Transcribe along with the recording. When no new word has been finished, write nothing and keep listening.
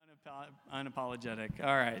Unapologetic.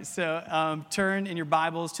 All right. So turn in your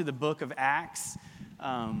Bibles to the book of Acts.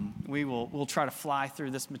 We'll try to fly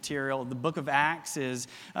through this material. The book of Acts is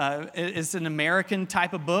an American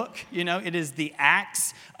type of book. You know, it is the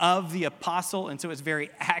Acts of the Apostle, and so it's very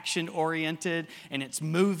action-oriented, and it's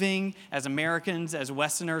moving. As Americans, as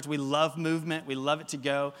Westerners, we love movement. We love it to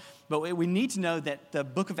go. But we need to know that the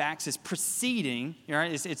book of Acts is preceding,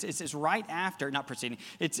 right? It's right after, not preceding.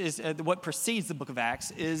 What precedes the book of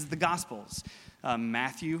Acts is the Gospels.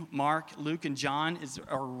 Matthew, Mark, Luke, and John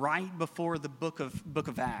are right before the book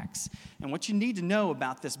of Acts. And what you need to know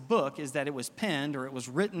about this book is that it was penned, or it was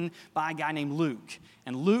written by a guy named Luke.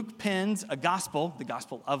 And Luke pens a gospel, the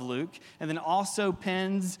Gospel of Luke, and then also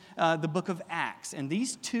pens the book of Acts. And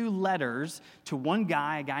these two letters to one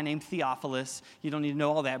guy, a guy named Theophilus, you don't need to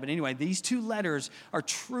know all that, but anyway, these two letters are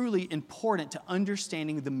truly important to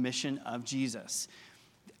understanding the mission of Jesus.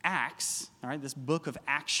 Acts, all right, this book of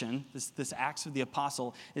action, this Acts of the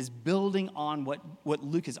Apostle, is building on what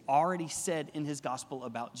Luke has already said in his gospel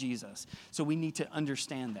about Jesus. So we need to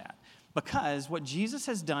understand that. Because what Jesus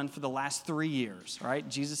has done for the last 3 years, right?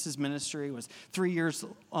 Jesus' ministry was 3 years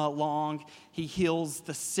long. He heals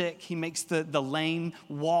the sick. He makes the lame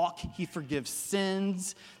walk. He forgives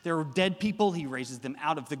sins. There are dead people. He raises them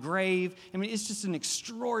out of the grave. I mean, it's just an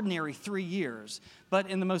extraordinary 3 years. But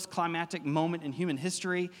in the most climactic moment in human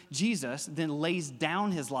history, Jesus then lays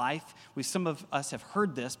down his life. Some of us have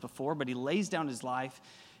heard this before, but he lays down his life.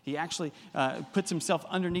 He actually puts himself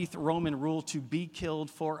underneath Roman rule to be killed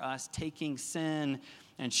for us, taking sin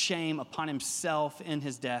and shame upon himself in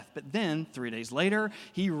his death. But then, 3 days later,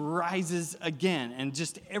 he rises again, and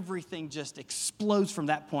just everything just explodes from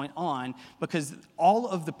that point on, because all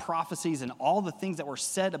of the prophecies and all the things that were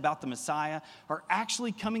said about the Messiah are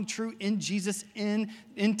actually coming true in Jesus in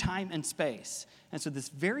time and space. And so this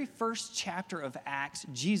very first chapter of Acts,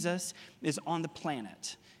 Jesus is on the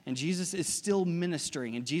planet. And Jesus is still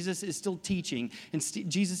ministering, and Jesus is still teaching, and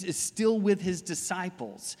Jesus is still with his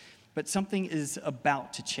disciples. But something is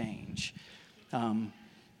about to change.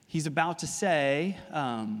 He's about to say,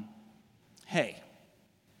 hey,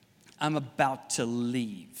 I'm about to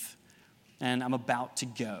leave, and I'm about to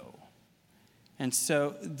go. And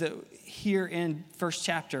so here in first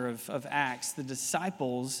chapter of Acts, the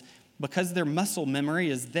disciples, because their muscle memory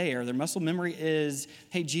is there, their muscle memory is,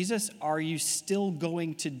 hey, Jesus, are you still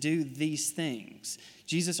going to do these things?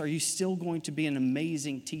 Jesus, are you still going to be an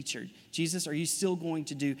amazing teacher? Jesus, are you still going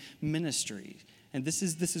to do ministry? And this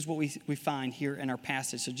is what we find here in our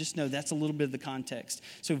passage. So just know that's a little bit of the context.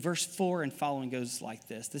 So verse 4 and following goes like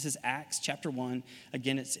this. This is Acts chapter 1.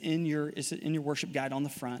 Again, it's in your worship guide on the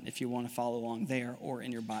front if you want to follow along there, or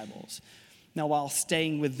in your Bibles. Now, while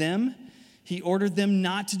staying with them, he ordered them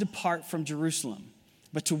not to depart from Jerusalem,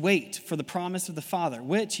 but to wait for the promise of the Father,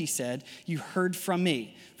 which, he said, you heard from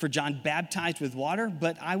me. For John baptized with water,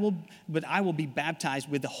 but I will be baptized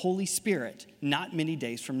with the Holy Spirit not many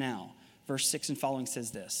days from now. Verse 6 and following says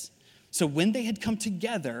this. So when they had come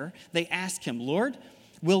together, they asked him, Lord,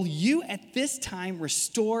 will you at this time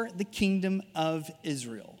restore the kingdom of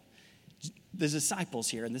Israel? The disciples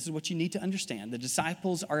here, and this is what you need to understand, the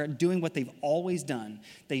disciples are doing what they've always done.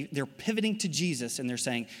 They're pivoting to Jesus, and they're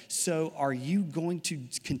saying, so are you going to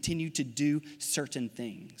continue to do certain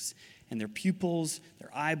things? And their pupils,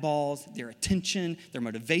 their eyeballs, their attention, their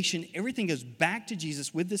motivation, everything goes back to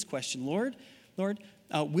Jesus with this question, Lord,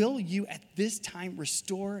 will you at this time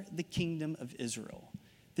restore the kingdom of Israel?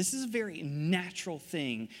 This is a very natural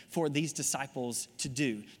thing for these disciples to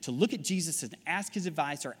do, to look at Jesus and ask his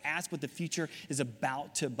advice or ask what the future is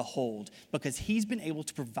about to behold, because he's been able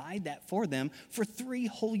to provide that for them for 3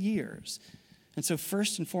 whole years. And so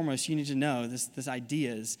first and foremost, you need to know this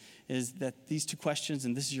idea is that these two questions,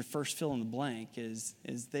 and this is your first fill in the blank,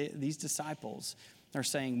 these disciples are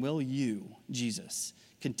saying, will you, Jesus,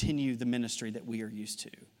 continue the ministry that we are used to?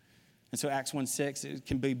 And so Acts 1:6, it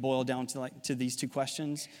can be boiled down to these two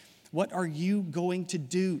questions. What are you going to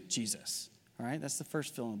do, Jesus? All right, that's the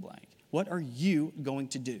first fill in the blank. What are you going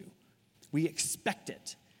to do? We expect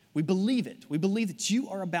it. We believe it. We believe that you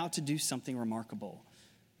are about to do something remarkable.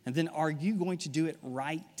 And then, are you going to do it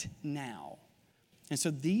right now? And so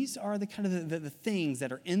these are the kind of the things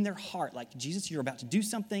that are in their heart. Like, Jesus, you're about to do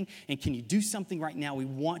something, and can you do something right now? We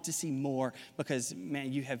want to see more because,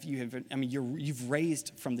 man, you've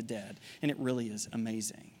raised from the dead, and it really is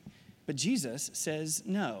amazing. But Jesus says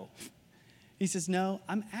no. He says, no,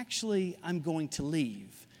 I'm going to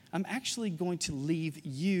leave. I'm actually going to leave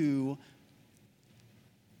you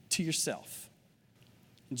to yourself.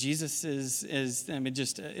 Jesus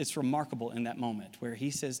it's remarkable in that moment where he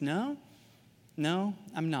says, no,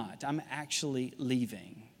 I'm not. I'm actually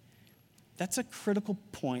leaving. that's a critical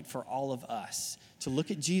point for all of us, to look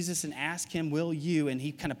at Jesus and ask him, will you? And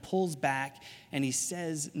he kind of pulls back and he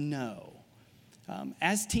says no.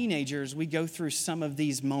 As teenagers, we go through some of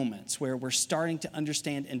these moments where we're starting to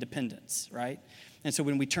understand independence, right? And so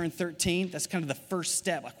when we turn 13, that's kind of the first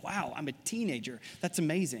step. Like, wow, I'm a teenager. That's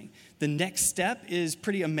amazing. The next step is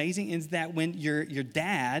pretty amazing, is that when your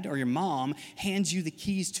dad or your mom hands you the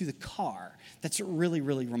keys to the car. That's really,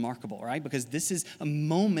 really remarkable, right? Because this is a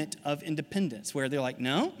moment of independence where they're like,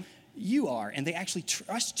 no, you are. And they actually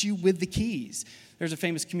trust you with the keys. There's a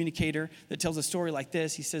famous communicator that tells a story like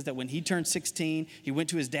this. He says that when he turned 16, he went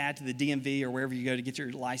to his dad to the DMV or wherever you go to get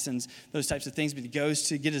your license, those types of things. But he goes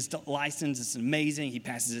to get his license. It's amazing. He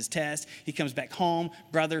passes his test. He comes back home.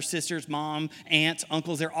 Brothers, sisters, mom, aunts,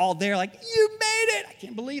 uncles, they're all there like, you made it. I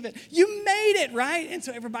can't believe it. You made it, right? And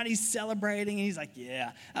so everybody's celebrating. And he's like,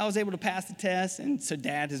 yeah, I was able to pass the test. And so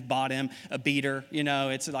dad has bought him a beater. You know,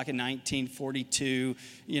 it's like a 1942,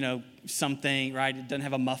 something, right? It doesn't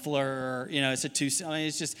have a muffler, or,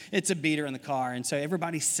 it's a beater in the car. And so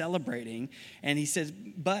everybody's celebrating. And he says,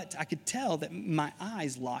 but I could tell that my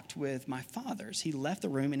eyes locked with my father's. He left the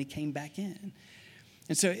room and he came back in.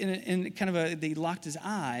 And so they locked his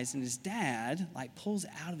eyes, and his dad pulls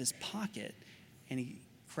out of his pocket and he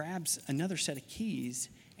grabs another set of keys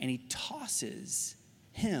and he tosses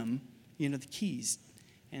him, the keys.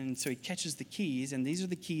 And so he catches the keys, and these are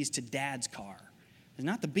the keys to dad's car. It's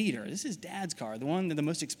not the beater. This is dad's car, the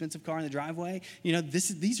most expensive car in the driveway.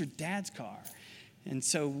 These are dad's car. And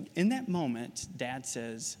so in that moment, dad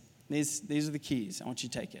says, these are the keys. I want you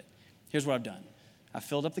to take it. Here's what I've done. I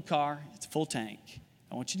filled up the car. It's full tank.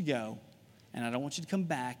 I want you to go, and I don't want you to come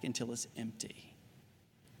back until it's empty.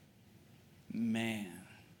 Man,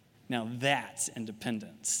 now that's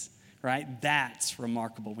independence. Right? That's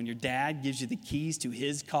remarkable. When your dad gives you the keys to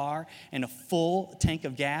his car and a full tank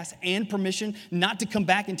of gas and permission not to come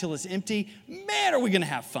back until it's empty, man, are we going to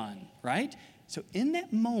have fun, right? So in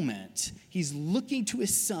that moment, he's looking to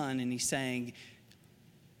his son and he's saying,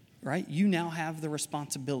 right, you now have the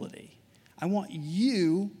responsibility. I want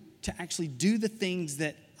you to actually do the things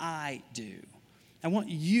that I do. I want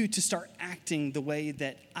you to start acting the way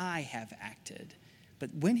that I have acted. But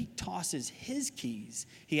when he tosses his keys,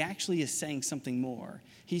 he actually is saying something more.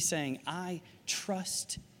 He's saying, I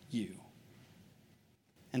trust you.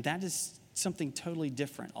 And that is something totally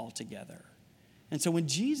different altogether. And so when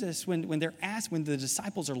they're asked, when the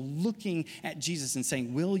disciples are looking at Jesus and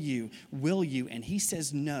saying, will you, and he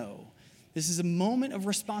says no, this is a moment of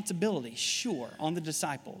responsibility, sure, on the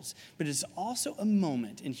disciples, but it's also a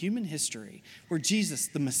moment in human history where Jesus,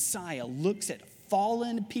 the Messiah, looks at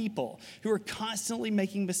fallen people who are constantly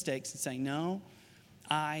making mistakes and saying, no,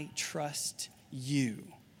 I trust you.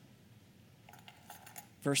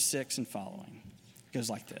 Verse 6 and following goes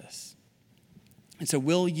like this. And so,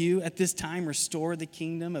 will you at this time restore the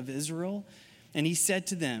kingdom of Israel? And he said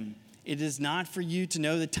to them, it is not for you to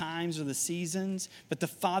know the times or the seasons, but the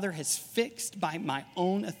Father has fixed by my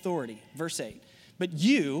own authority. Verse 8. But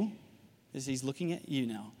you, as he's looking at you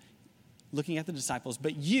now, looking at the disciples,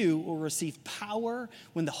 but you will receive power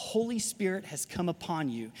when the Holy Spirit has come upon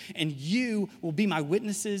you, and you will be my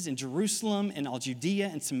witnesses in Jerusalem and all Judea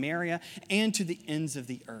and Samaria and to the ends of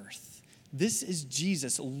the earth. This is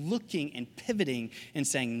Jesus looking and pivoting and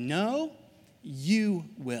saying, no, you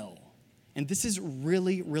will. And this is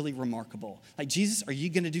really, really remarkable. Like, Jesus, are you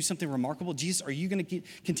going to do something remarkable? Jesus, are you going to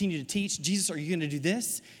continue to teach? Jesus, are you going to do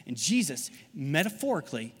this? And Jesus,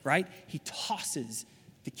 metaphorically, right, he tosses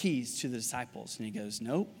the keys to the disciples. And he goes,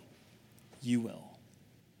 nope, you will.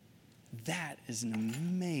 That is an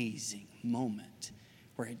amazing moment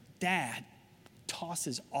where dad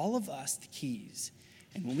tosses all of us the keys.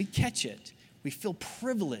 And when we catch it, we feel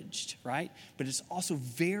privileged, right? But it's also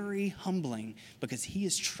very humbling because he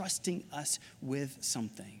is trusting us with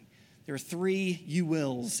something. There are 3 you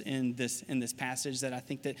wills in this passage that I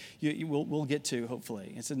think that we'll get to,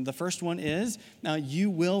 hopefully. And so the first one is, you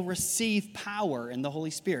will receive power in the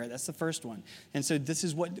Holy Spirit. That's the first one. And so this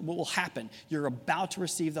is what will happen. You're about to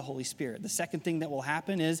receive the Holy Spirit. The second thing that will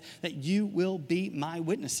happen is that you will be my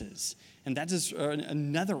witnesses. And that is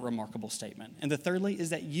another remarkable statement. And the thirdly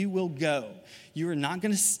is that you will go. You are not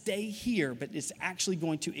going to stay here, but it's actually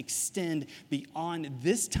going to extend beyond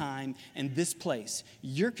this time and this place.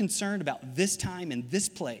 You're concerned about this time and this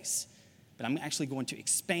place, but I'm actually going to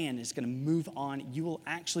expand. It's going to move on. You will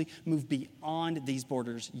actually move beyond these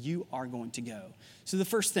borders. You are going to go. So the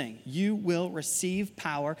first thing, you will receive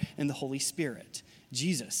power in the Holy Spirit.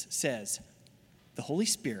 Jesus says, the Holy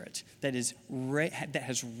Spirit that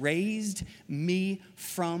has raised me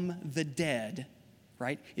from the dead,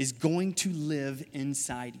 right, is going to live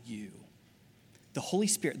inside you. The Holy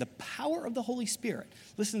Spirit, the power of the Holy Spirit.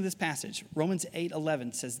 Listen to this passage. Romans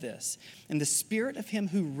 8:11 says this, "And the spirit of him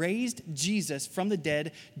who raised Jesus from the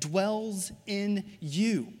dead dwells in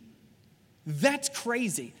you." That's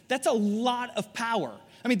crazy. That's a lot of power.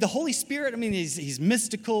 I mean, the Holy Spirit, he's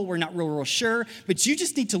mystical. We're not real sure. But you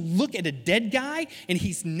just need to look at a dead guy, and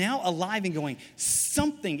he's now alive and going,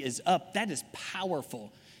 something is up. That is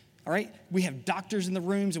powerful. All right? We have doctors in the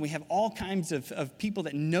rooms, and we have all kinds of people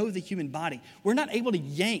that know the human body. We're not able to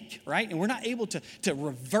yank, right? And we're not able to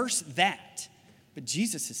reverse that. But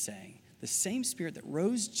Jesus is saying, the same Spirit that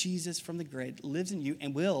rose Jesus from the grave lives in you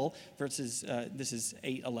and will, this is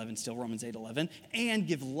 8:11 still, Romans 8:11, and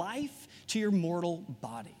give life to your mortal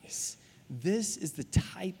bodies. This is the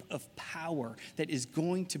type of power that is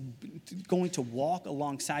going to walk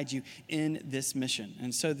alongside you in this mission.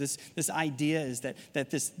 And so this idea is that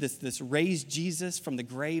this raised Jesus from the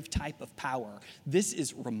grave type of power, this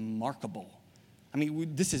is remarkable.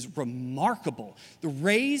 This is remarkable. The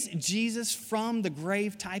raise Jesus from the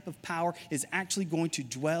grave type of power is actually going to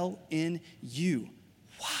dwell in you.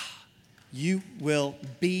 Wow. You will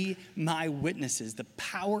be my witnesses. The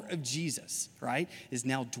power of Jesus, right, is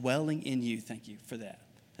now dwelling in you. Thank you for that.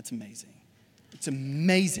 That's amazing. It's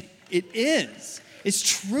amazing. It is. It's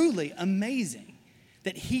truly amazing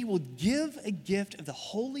that he will give a gift of the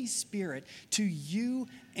Holy Spirit to you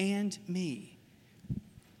and me.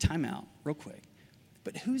 Time out real quick.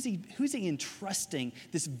 But who's he entrusting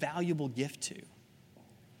this valuable gift to?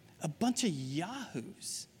 A bunch of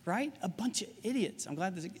yahoos, right? A bunch of idiots. I'm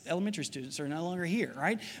glad the elementary students are no longer here,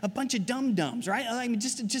 right? A bunch of dum-dums, right?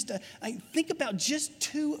 Think about just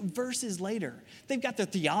 2 verses later. They've got their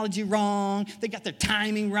theology wrong. They got their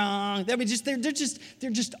timing wrong. They're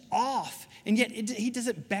just off. And yet he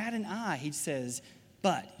doesn't bat an eye. He says,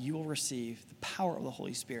 but you will receive the power of the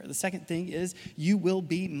Holy Spirit. The second thing is you will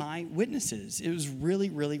be my witnesses. It was really,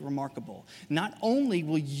 really remarkable. Not only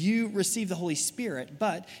will you receive the Holy Spirit,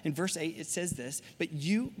 but in verse 8 it says this, but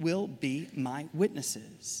you will be my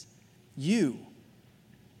witnesses. You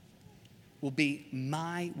will be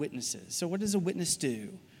my witnesses. So what does a witness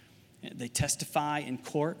do? They testify in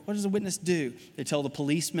court. What does a witness do? They tell the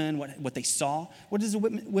policeman what they saw. What does a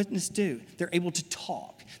witness do? They're able to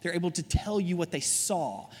talk. They're able to tell you what they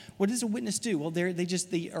saw. What does a witness do? Well,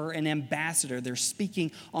 they are an ambassador. They're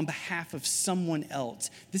speaking on behalf of someone else.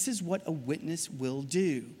 This is what a witness will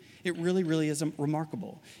do. It really, really is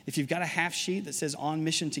remarkable. If you've got a half sheet that says on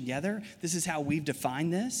mission together, this is how we've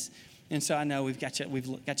defined this. And so I know we've got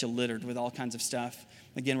you littered with all kinds of stuff.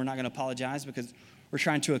 Again, we're not going to apologize because we're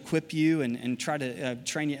trying to equip you and try to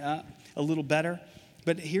train you up a little better.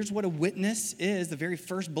 But here's what a witness is. The very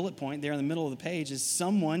first bullet point there in the middle of the page is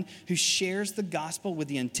someone who shares the gospel with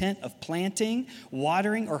the intent of planting,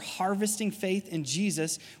 watering, or harvesting faith in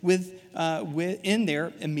Jesus in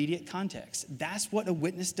their immediate context. That's what a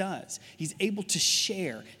witness does. He's able to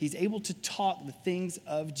share. He's able to talk the things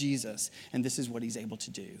of Jesus. And this is what he's able to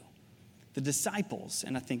do. The disciples,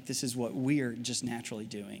 and I think this is what we're just naturally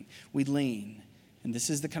doing, we lean. And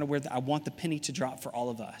this is the kind of where I want the penny to drop for all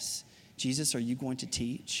of us. Jesus, are you going to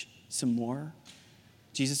teach some more?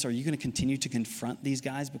 Jesus, are you going to continue to confront these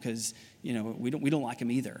guys because, we don't like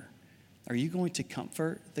them either? Are you going to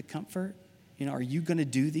comfort the comfort? Are you going to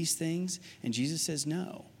do these things? And Jesus says,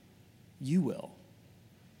 no, you will.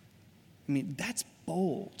 That's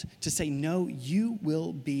bold to say, no, you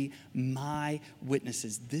will be my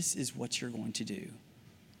witnesses. This is what you're going to do.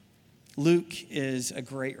 Luke is a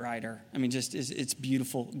great writer. It's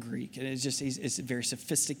beautiful Greek. It's very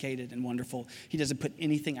sophisticated and wonderful. He doesn't put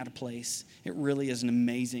anything out of place. It really is an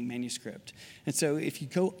amazing manuscript. And so if you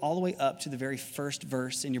go all the way up to the very first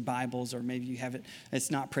verse in your Bibles, or maybe you have it,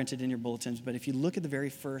 it's not printed in your bulletins, but if you look at the very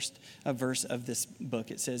first verse of this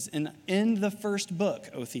book, it says, in the first book,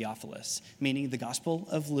 O Theophilus, meaning the Gospel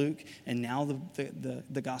of Luke, and now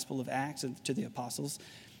the Gospel of Acts to the apostles.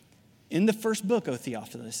 In the first book, O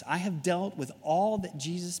Theophilus, I have dealt with all that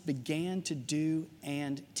Jesus began to do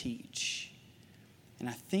and teach. And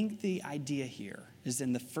I think the idea here is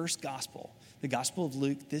in the first gospel, the Gospel of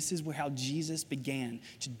Luke, this is how Jesus began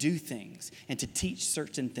to do things and to teach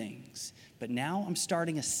certain things. But now I'm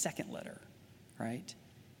starting a second letter, right?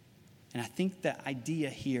 And I think the idea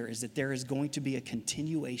here is that there is going to be a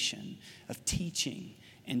continuation of teaching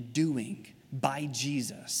and doing by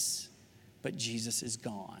Jesus, but Jesus is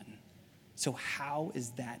gone. So how is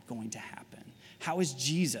that going to happen? How is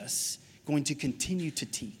Jesus going to continue to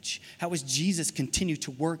teach? How is Jesus continue to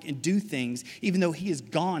work and do things even though he is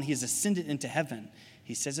gone, he has ascended into heaven?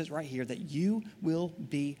 He says it right here that you will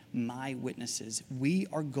be my witnesses. We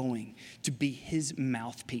are going to be his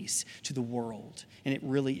mouthpiece to the world. And it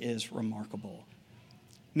really is remarkable.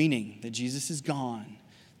 meaning that Jesus is gone.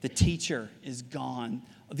 The teacher is gone.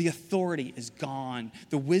 The authority is gone.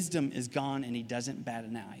 The wisdom is gone, and he doesn't bat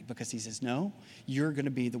an eye because he says, no, you're going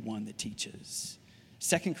to be the one that teaches.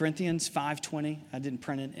 2 Corinthians 5:20. I didn't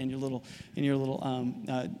print it in your little,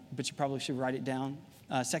 but you probably should write it down.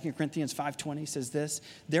 2 Corinthians 5:20 says this,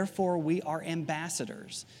 therefore we are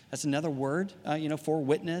ambassadors. That's another word, for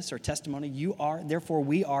witness or testimony. Therefore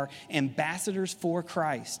we are ambassadors for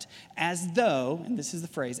Christ, as though, and this is the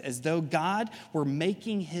phrase, as though God were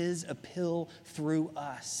making his appeal through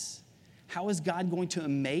us. How is God going to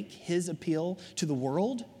make his appeal to the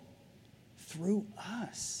world? Through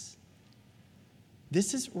us.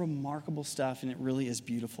 This is remarkable stuff, and it really is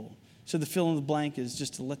beautiful. So the fill in the blank is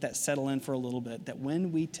just to let that settle in for a little bit, that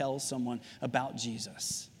when we tell someone about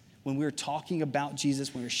Jesus, when we're talking about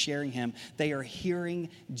Jesus, when we're sharing him, they are hearing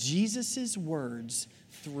Jesus' words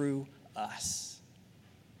through us.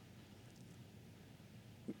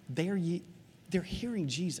 They're hearing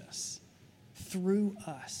Jesus through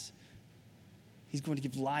us. He's going to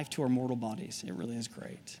give life to our mortal bodies. It really is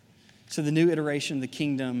great. So the new iteration of the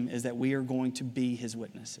kingdom is that we are going to be his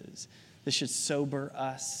witnesses. This should sober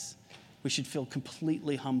us. We should feel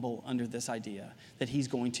completely humble under this idea that he's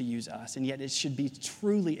going to use us. And yet it should be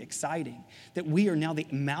truly exciting that we are now the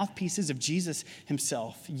mouthpieces of Jesus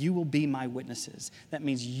himself. You will be my witnesses. That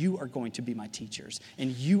means you are going to be my teachers,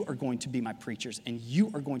 and you are going to be my preachers, and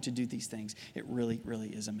you are going to do these things. It really, really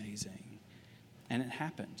is amazing. And it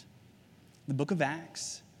happened. The book of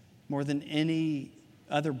Acts, more than any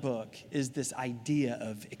other book, is this idea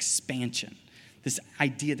of expansion. This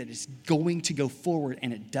idea that it's going to go forward,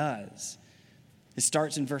 and it does. It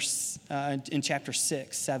starts in chapter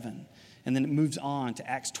 6, 7, and then it moves on to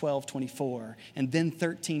Acts 12:24, and then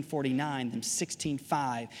 13:49, then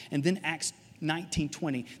 16:5, and then Acts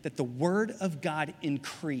 19:20, that the word of God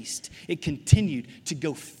increased. It continued to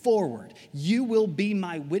go forward. You will be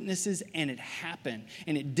my witnesses, and it happened,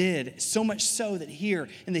 and it did. So much so that here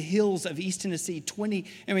in the hills of East Tennessee,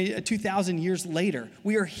 2,000 years later,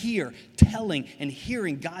 we are here telling and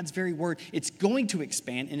hearing God's very word. It's going to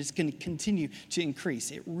expand, and it's going to continue to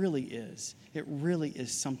increase. It really is. It really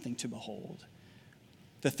is something to behold.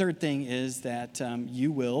 The third thing is that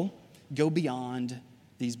you will go beyond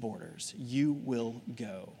these borders. You will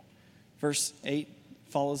go. Verse 8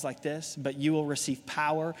 follows like this, but you will receive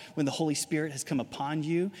power when the Holy Spirit has come upon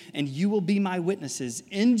you, and you will be my witnesses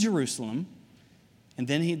in Jerusalem. And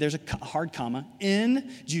then there's a hard comma,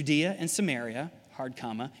 in Judea and Samaria, hard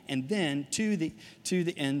comma, and then to the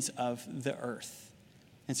ends of the earth.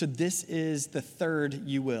 And so this is the third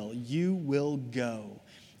you will. You will go.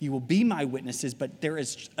 You will be my witnesses, but there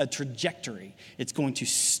is a trajectory. It's going to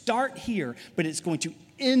start here, but it's going to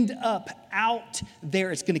end up out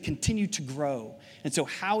there. It's going to continue to grow. And so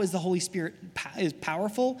how is the Holy Spirit is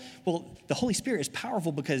powerful? Well, the Holy Spirit is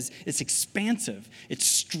powerful because it's expansive. It's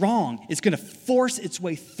strong. It's going to force its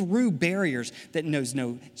way through barriers that knows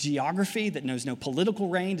no geography, that knows no political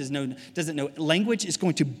range, doesn't know language. It's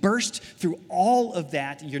going to burst through all of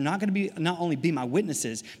that. You're not going to not only be my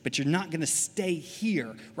witnesses, but you're not going to stay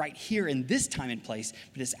here, right here in this time and place,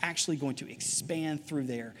 but it's actually going to expand through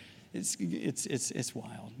there. It's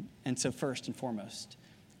wild. And so first and foremost,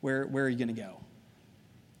 where are you going to go?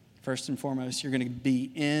 First and foremost, you're going to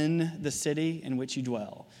be in the city in which you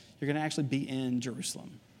dwell. You're going to actually be in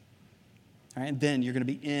Jerusalem. All right? And then you're going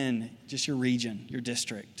to be in just your region, your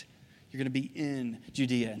district. You're going to be in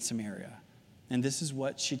Judea and Samaria. And this is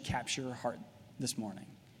what should capture your heart this morning,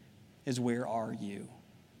 is where are you?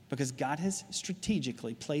 Because God has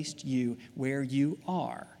strategically placed you where you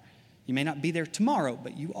are. You may not be there tomorrow,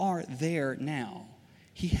 but you are there now.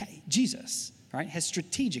 Jesus, right, has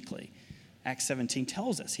strategically, Acts 17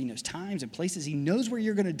 tells us, he knows times and places. He knows where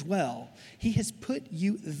you're going to dwell. He has put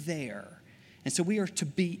you there. And so we are to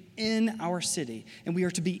be in our city, and we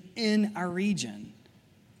are to be in our region.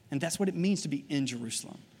 And that's what it means to be in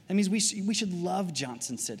Jerusalem. That means we should love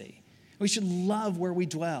Johnson City. We should love where we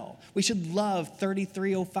dwell. We should love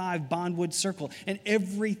 3305 Bondwood Circle and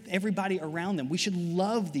everybody around them. We should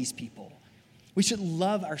love these people. We should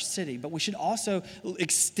love our city, but we should also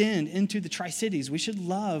extend into the Tri-Cities. We should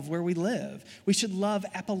love where we live. We should love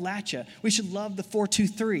Appalachia. We should love the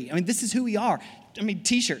 423. I mean, this is who we are.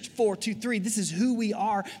 T-shirts, 423. This is who we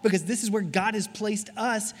are because this is where God has placed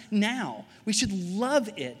us now. We should love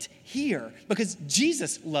it here because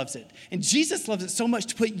Jesus loves it. And Jesus loves it so much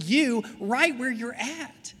to put you right where you're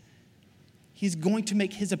at. He's going to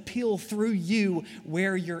make his appeal through you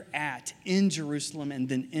where you're at in Jerusalem and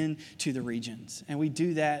then into the regions. And we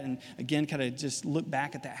do that, and again, kind of just look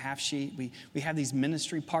back at that half sheet. We have these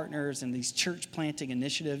ministry partners and these church planting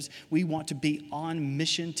initiatives. We want to be on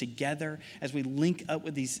mission together as we link up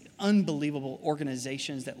with these unbelievable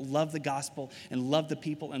organizations that love the gospel and love the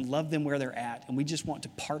people and love them where they're at. And we just want to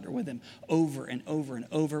partner with them over and over and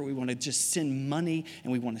over. We want to just send money,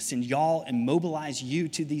 and we want to send y'all and mobilize you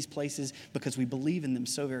to these places because we believe in them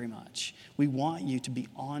so very much. We want you to be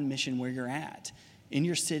on mission where you're at, in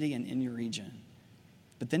your city and in your region.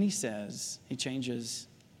 But then he changes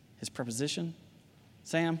his preposition.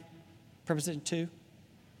 Sam, preposition 2?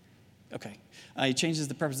 Okay. He changes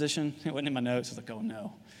the preposition. It wasn't in my notes. I was like, oh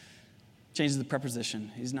no. Changes the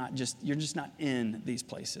preposition. You're just not in these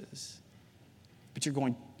places, but you're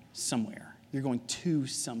going somewhere. You're going to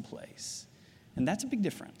someplace. And that's a big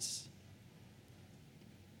difference.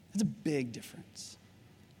 That's a big difference.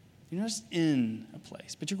 You're not just in a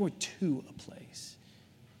place, but you're going to a place.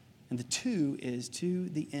 And the to is to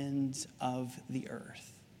the ends of the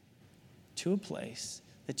earth, to a place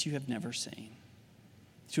that you have never seen,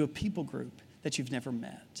 to a people group that you've never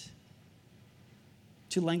met,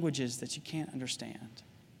 to languages that you can't understand,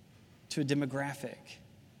 to a demographic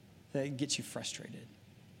that gets you frustrated.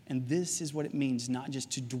 And this is what it means not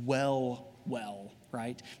just to dwell well,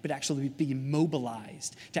 right? But actually be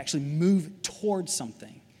mobilized, to actually move towards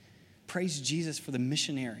something. Praise Jesus for the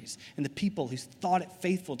missionaries and the people who thought it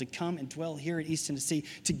faithful to come and dwell here at East Tennessee,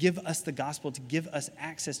 to give us the gospel, to give us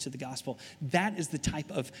access to the gospel. That is the type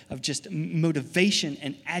of just motivation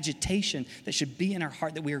and agitation that should be in our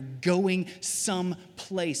heart, that we are going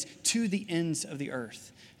someplace to the ends of the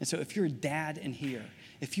earth. And so if you're a dad in here,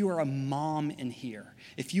 if you are a mom in here,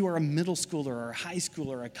 if you are a middle schooler or a high schooler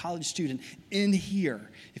or a college student in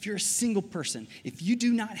here, if you're a single person, if you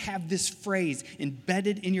do not have this phrase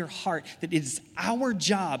embedded in your heart that it is our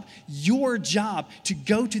job, your job, to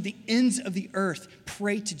go to the ends of the earth,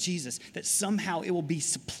 pray to Jesus that somehow it will be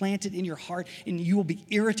supplanted in your heart and you will be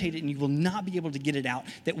irritated and you will not be able to get it out,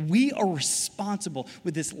 that we are responsible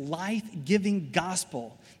with this life-giving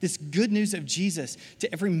gospel, this good news of Jesus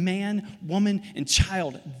to every man, woman, and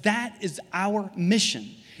child. That is our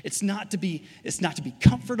mission. It's not to be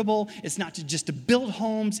comfortable. It's not just to build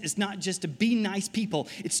homes. It's not just to be nice people.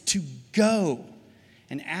 It's to go.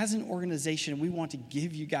 And as an organization, we want to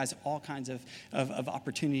give you guys all kinds of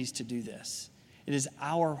opportunities to do this. It is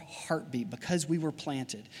our heartbeat because we were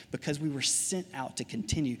planted, because we were sent out to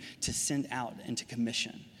continue to send out and to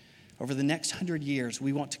commission. Over the next 100 years,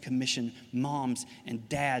 we want to commission moms and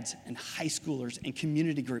dads and high schoolers and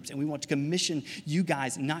community groups. And we want to commission you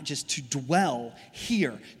guys not just to dwell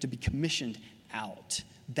here, to be commissioned out.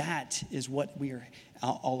 That is what we are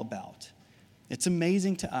all about. It's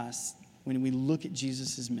amazing to us when we look at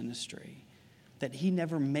Jesus' ministry that he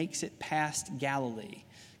never makes it past Galilee,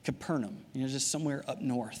 Capernaum, just somewhere up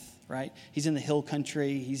north, right? He's in the hill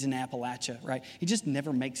country. He's in Appalachia, right? He just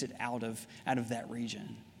never makes it out of that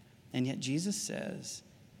region. And yet Jesus says,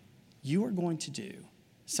 you are going to do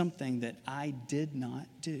something that I did not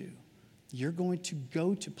do. You're going to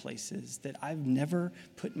go to places that I've never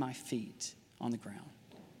put my feet on the ground.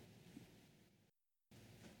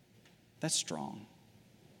 That's strong.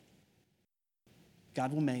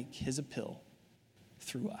 God will make his appeal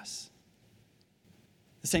through us.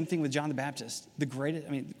 The same thing with John the Baptist,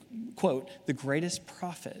 quote, the greatest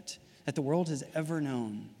prophet that the world has ever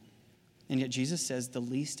known. And yet Jesus says the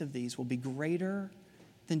least of these will be greater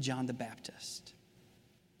than John the Baptist.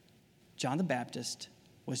 John the Baptist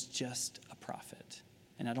was just a prophet.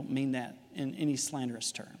 And I don't mean that in any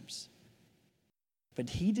slanderous terms. But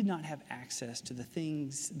he did not have access to the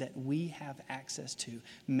things that we have access to,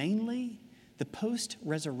 mainly the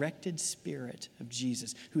post-resurrected spirit of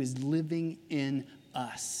Jesus who is living in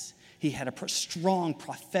us. He had a strong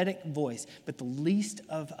prophetic voice, but the least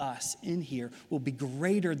of us in here will be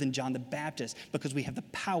greater than John the Baptist because we have the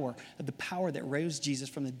power that rose Jesus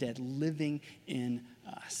from the dead living in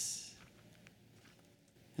us.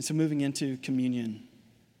 And so moving into communion,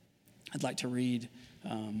 I'd like to read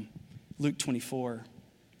Luke 24,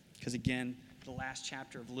 because again, the last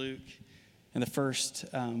chapter of Luke and the first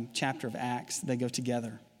chapter of Acts, they go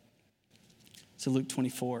together. So Luke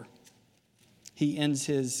 24. He ends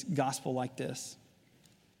his gospel like this.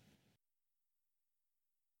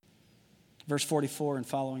 Verse 44 and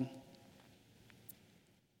following.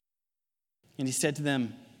 And he said to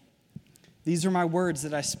them, these are my words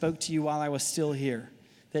that I spoke to you while I was still here,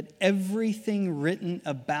 that everything written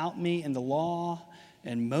about me in the law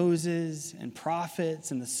and Moses and prophets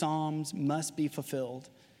and the Psalms must be fulfilled.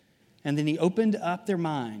 And then he opened up their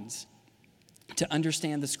minds to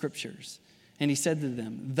understand the scriptures. And he said to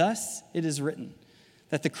them, "Thus it is written,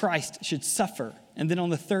 that the Christ should suffer and then on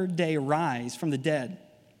the third day rise from the dead,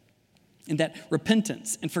 and that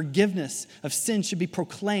repentance and forgiveness of sins should be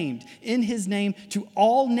proclaimed in his name to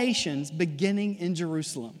all nations, beginning in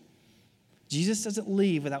Jerusalem." Jesus doesn't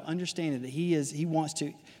leave without understanding that he wants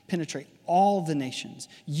to penetrate all the nations.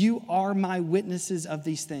 "You are my witnesses of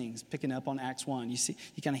these things," picking up on Acts 1. You see,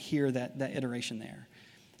 you kind of hear that iteration there.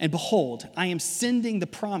 "And behold, I am sending the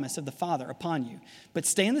promise of the Father upon you. But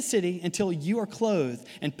stay in the city until you are clothed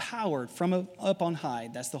and powered from up on high."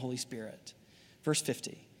 That's the Holy Spirit. Verse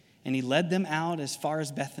 50. "And he led them out as far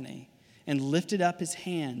as Bethany and lifted up his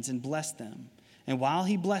hands and blessed them. And while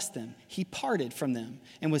he blessed them, he parted from them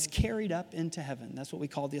and was carried up into heaven." That's what we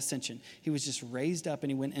call the ascension. He was just raised up and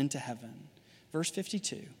he went into heaven. Verse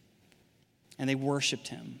 52. "And they worshiped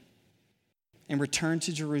him and returned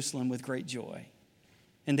to Jerusalem with great joy.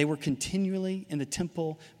 And they were continually in the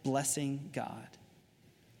temple blessing God."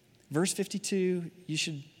 Verse 52, you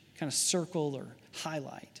should kind of circle or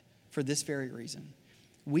highlight for this very reason.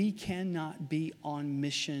 We cannot be on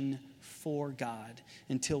mission for God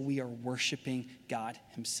until we are worshiping God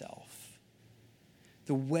himself.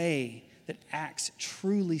 The way that Acts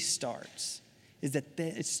truly starts is that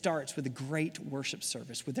it starts with a great worship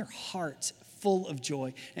service, with their hearts full of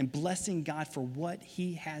joy and blessing God for what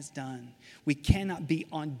he has done. We cannot be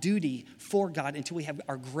on duty for God until we have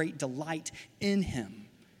our great delight in him.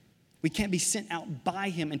 We can't be sent out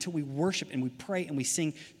by him until we worship and we pray and we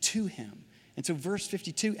sing to him. And so verse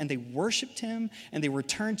 52, "And they worshiped him, and they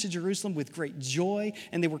returned to Jerusalem with great joy,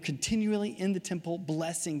 and they were continually in the temple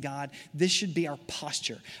blessing God." This should be our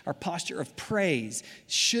posture. Our posture of praise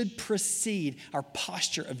should precede our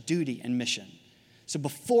posture of duty and mission. So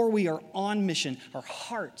before we are on mission, our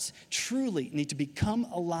hearts truly need to become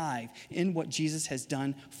alive in what Jesus has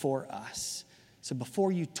done for us. So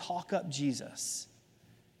before you talk up Jesus,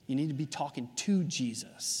 you need to be talking to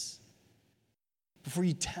Jesus. Before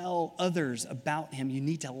you tell others about him, you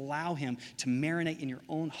need to allow him to marinate in your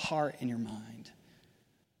own heart and your mind.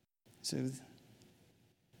 So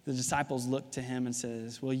the disciples look to him and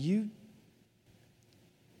says, "Will you?"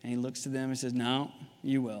 And he looks to them and says, "No,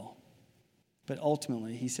 you will." But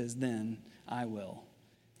ultimately, he says, "Then I will."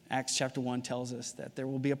 Acts chapter 1 tells us that there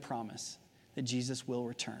will be a promise that Jesus will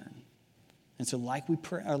return. And so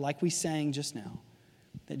like we sang just now,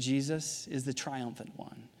 that Jesus is the triumphant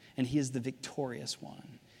one. And he is the victorious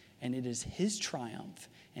one. And it is his triumph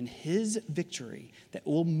and his victory that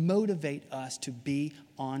will motivate us to be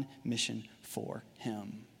on mission for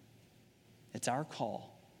him. It's our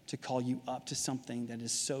call to call you up to something that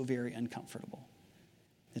is so very uncomfortable.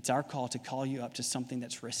 It's our call to call you up to something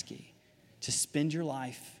that's risky, to spend your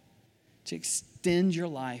life, to extend your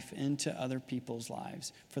life into other people's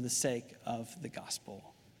lives for the sake of the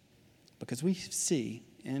gospel. Because we see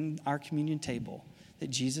in our communion table that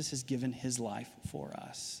Jesus has given his life for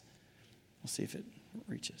us. We'll see if it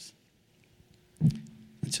reaches.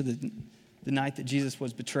 And so the night that Jesus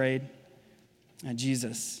was betrayed,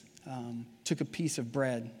 Jesus took a piece of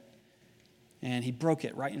bread and he broke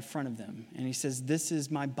it right in front of them. And he says, "This is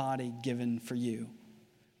my body given for you."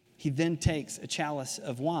 He then takes a chalice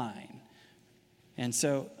of wine. And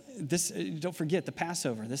so this, don't forget the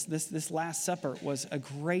Passover. This Last Supper was a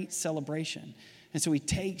great celebration. And so he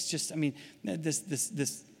takes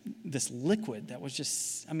this liquid that was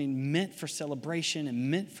just, meant for celebration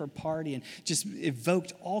and meant for party and just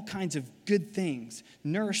evoked all kinds of good things,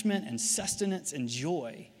 nourishment and sustenance and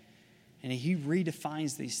joy. And he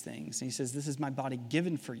redefines these things. And he says, "This is my body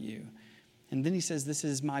given for you." And then he says, "This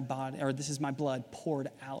is my body, or this is my blood poured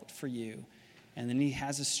out for you." And then he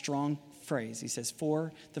has a strong phrase. He says,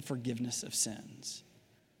 "For the forgiveness of sins."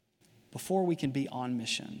 Before we can be on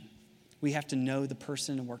mission, we have to know the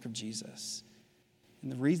person and work of Jesus.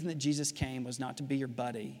 And the reason that Jesus came was not to be your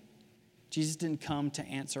buddy. Jesus didn't come to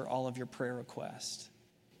answer all of your prayer requests.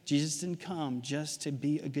 Jesus didn't come just to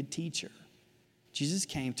be a good teacher. Jesus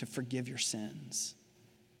came to forgive your sins.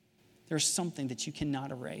 There's something that you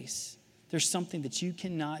cannot erase. There's something that you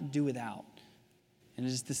cannot do without. And it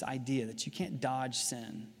is this idea that you can't dodge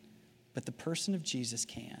sin, but the person of Jesus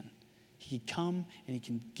can. He can come and he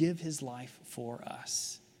can give his life for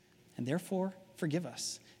us. And therefore, forgive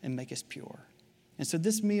us and make us pure. And so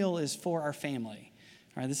this meal is for our family.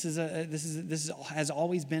 All right, this has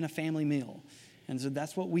always been a family meal. And so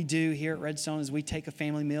that's what we do here at Redstone is we take a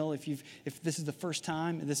family meal. If this is the first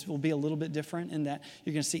time, this will be a little bit different in that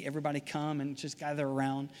you're going to see everybody come and just gather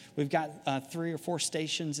around. We've got 3 or 4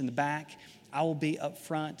 stations in the back. I will be up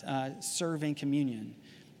front serving communion.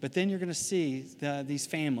 But then you're going to see these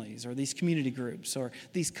families or these community groups or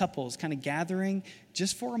these couples kind of gathering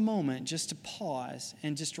just for a moment, just to pause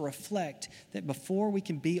and just to reflect that before we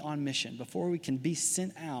can be on mission, before we can be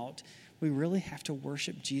sent out, we really have to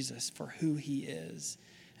worship Jesus for who he is.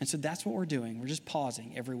 And so that's what we're doing. We're just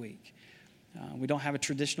pausing every week. We don't have a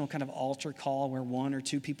traditional kind of altar call where one or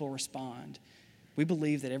two people respond. We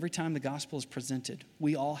believe that every time the gospel is presented,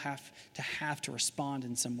 we all have to respond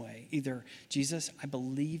in some way. Either, Jesus, I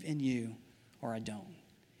believe in you, or I don't.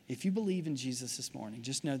 If you believe in Jesus this morning,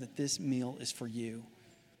 just know that this meal is for you.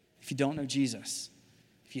 If you don't know Jesus,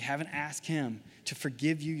 if you haven't asked him to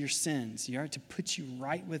forgive you your sins, to put you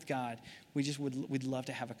right with God, we'd love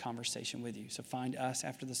to have a conversation with you. So find us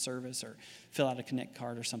after the service or fill out a Connect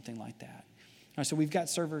card or something like that. All right, so we've got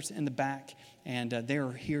servers in the back, and they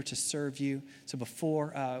are here to serve you. So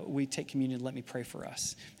before we take communion, let me pray for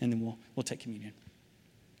us, and then we'll take communion.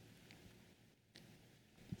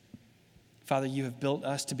 Father, you have built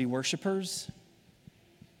us to be worshipers.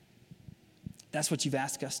 That's what you've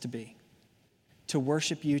asked us to be, to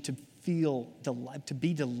worship you, to feel delight, to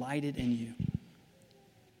be delighted in you.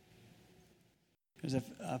 There's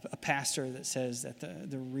a pastor that says that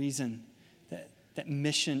the reason that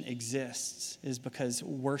mission exists is because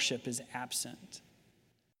worship is absent.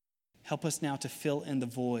 Help us now to fill in the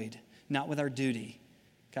void, not with our duty.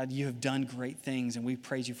 God, you have done great things, and we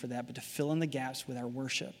praise you for that, but to fill in the gaps with our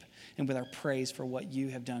worship and with our praise for what you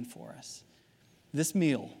have done for us. This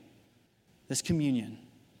meal, this communion,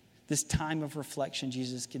 this time of reflection,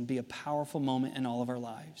 Jesus, can be a powerful moment in all of our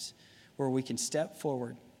lives where we can step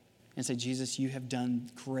forward and say, Jesus, you have done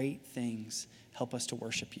great things. Help us to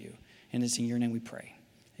worship you. And it's in your name we pray.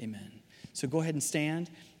 Amen. So go ahead and stand.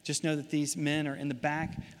 Just know that these men are in the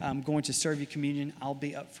back going to serve you communion. I'll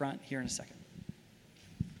be up front here in a second.